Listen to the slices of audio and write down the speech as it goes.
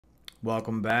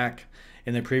Welcome back.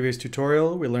 In the previous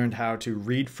tutorial, we learned how to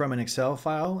read from an Excel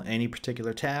file, any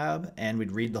particular tab, and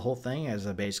we'd read the whole thing as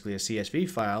basically a CSV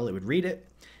file. It would read it,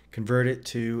 convert it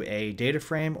to a data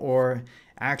frame or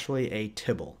actually a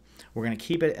tibble. We're going to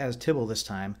keep it as tibble this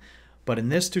time, but in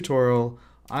this tutorial,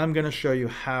 I'm going to show you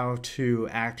how to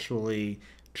actually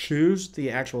choose the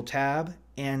actual tab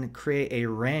and create a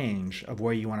range of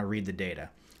where you want to read the data.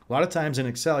 A lot of times in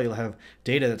Excel, you'll have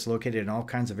data that's located in all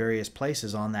kinds of various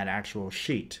places on that actual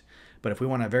sheet. But if we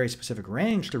want a very specific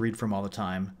range to read from all the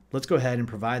time, let's go ahead and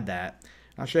provide that.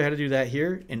 I'll show you how to do that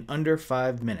here in under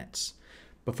 5 minutes.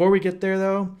 Before we get there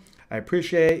though, I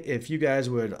appreciate if you guys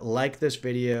would like this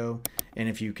video, and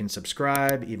if you can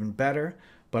subscribe, even better.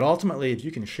 But ultimately, if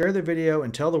you can share the video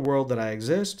and tell the world that I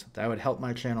exist, that would help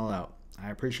my channel out. I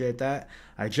appreciate that.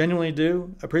 I genuinely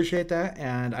do appreciate that,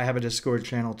 and I have a Discord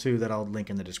channel too that I'll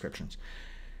link in the descriptions.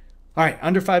 All right,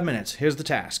 under 5 minutes, here's the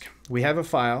task. We have a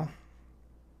file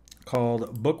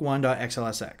called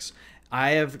book1.xlsx.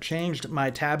 I have changed my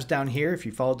tabs down here. If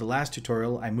you followed the last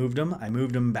tutorial, I moved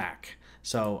them back.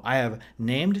 So I have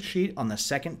named sheet on the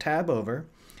second tab over,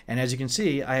 and as you can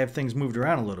see, I have things moved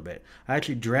around a little bit. I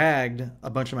actually dragged a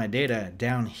bunch of my data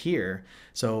down here.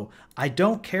 So I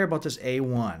don't care about this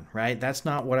A1, right? That's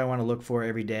not what I want to look for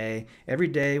every day. Every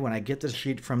day when I get this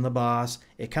sheet from the boss,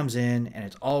 it comes in and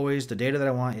it's always the data that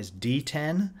I want is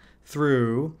D10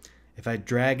 through, if I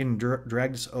drag and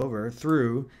drag this over,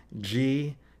 through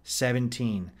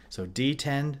G17. So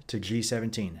D10 to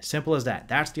G17. Simple as that.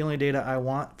 That's the only data I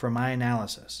want for my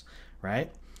analysis,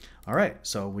 right? All right,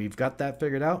 so we've got that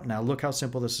figured out. Now look how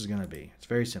simple this is going to be. It's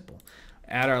very simple.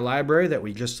 Add our library that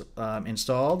we just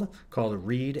installed called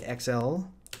readxl,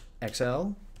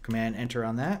 command enter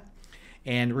on that.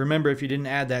 And remember, if you didn't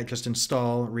add that, just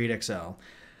install readxl.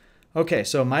 Okay,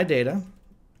 so my data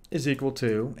is equal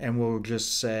to, and we'll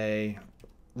just say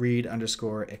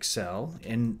read_excel.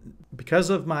 And because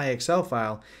of my Excel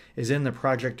file is in the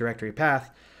project directory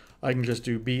path, I can just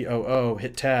do BOO,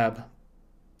 hit tab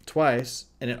twice,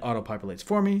 and it auto-populates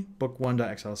for me,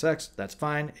 book1.xlsx. That's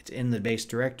fine. It's in the base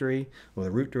directory or the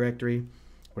root directory,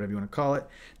 whatever you want to call it.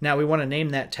 Now we want to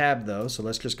name that tab though, so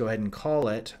let's just go ahead and call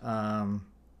it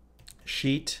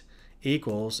sheet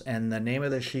equals, and the name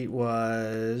of the sheet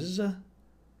was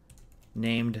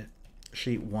named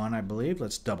sheet 1, I believe.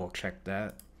 Let's double check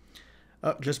that.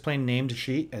 Oh, just plain named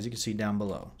sheet, as you can see down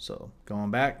below. So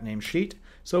going back, named sheet.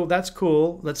 So that's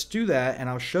cool. Let's do that, and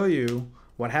I'll show you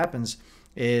what happens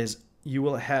is you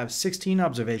will have 16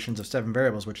 observations of 7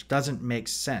 variables, which doesn't make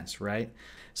sense, right?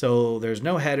 So there's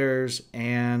no headers,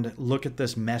 and look at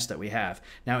this mess that we have.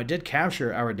 Now it did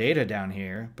capture our data down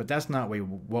here, but that's not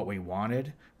what we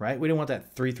wanted, right? We didn't want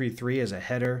that 333 as a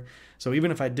header. So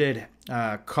even if I did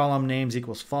column names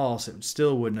equals false, it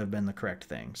still wouldn't have been the correct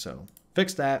thing. So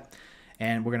fix that,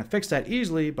 and we're gonna fix that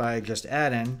easily by just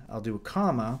adding, I'll do a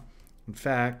comma. In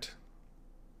fact,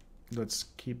 let's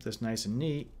keep this nice and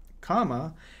neat,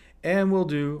 comma, and we'll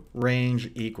do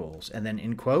range equals, and then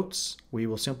in quotes we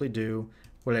will simply do,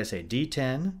 what did I say,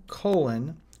 D10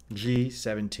 colon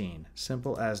G17.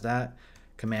 Simple as that.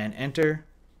 Command enter,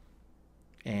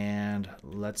 and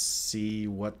let's see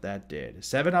what that did.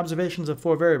 7 observations of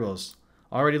 4 variables,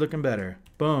 already looking better.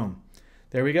 Boom,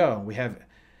 there we go. We have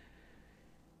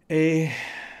all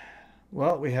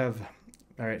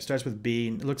right, it starts with B.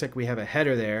 It looks like we have a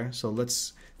header there, so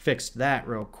let's fix that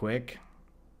real quick.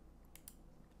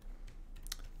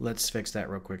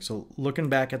 So looking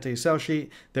back at the Excel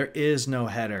sheet, there is no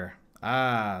header.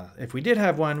 If we did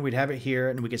have one, we'd have it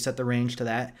here and we could set the range to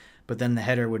that, but then the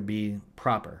header would be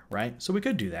proper, right? So we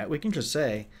could do that. We can just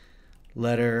say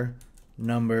letter,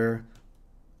 number,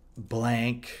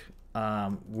 blank,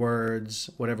 words,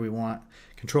 whatever we want.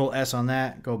 Control S on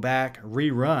that, go back,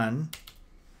 rerun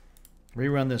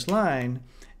this line,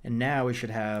 and now we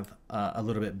should have a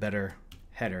little bit better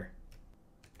header,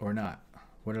 or not.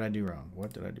 What did I do wrong?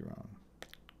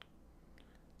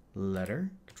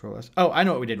 Letter, control S. Oh, I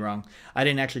know what we did wrong. I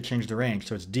didn't actually change the range,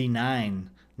 so it's D9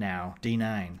 now,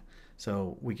 D9.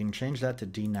 So we can change that to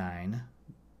D9,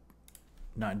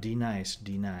 not D nice,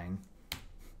 D9. I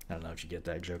don't know if you get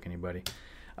that joke, anybody.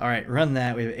 All right, run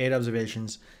that. We have 8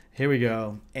 observations. Here we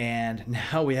go. And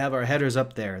now we have our headers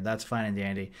up there. That's fine and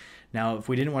dandy. Now, if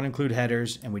we didn't want to include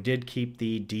headers and we did keep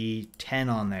the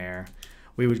D10 on there,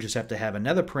 we would just have to have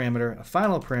another parameter, a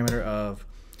final parameter of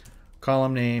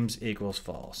column names equals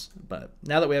false. But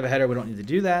now that we have a header, we don't need to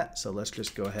do that. So let's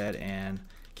just go ahead and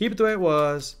keep it the way it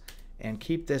was and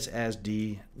keep this as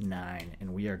D9,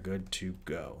 and we are good to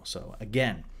go. So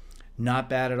again, not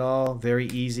bad at all, very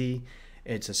easy.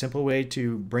 It's a simple way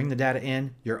to bring the data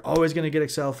in. You're always going to get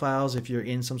Excel files if you're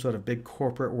in some sort of big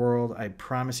corporate world. I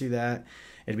promise you that.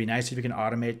 It'd be nice if you can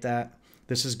automate that.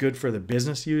 This is good for the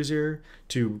business user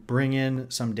to bring in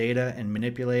some data and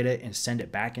manipulate it and send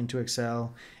it back into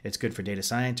Excel. It's good for data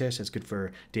scientists. It's good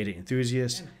for data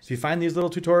enthusiasts. If you find these little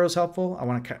tutorials helpful, I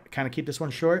want to kind of keep this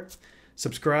one short.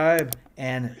 Subscribe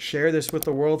and share this with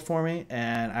the world for me,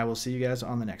 and I will see you guys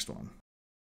on the next one.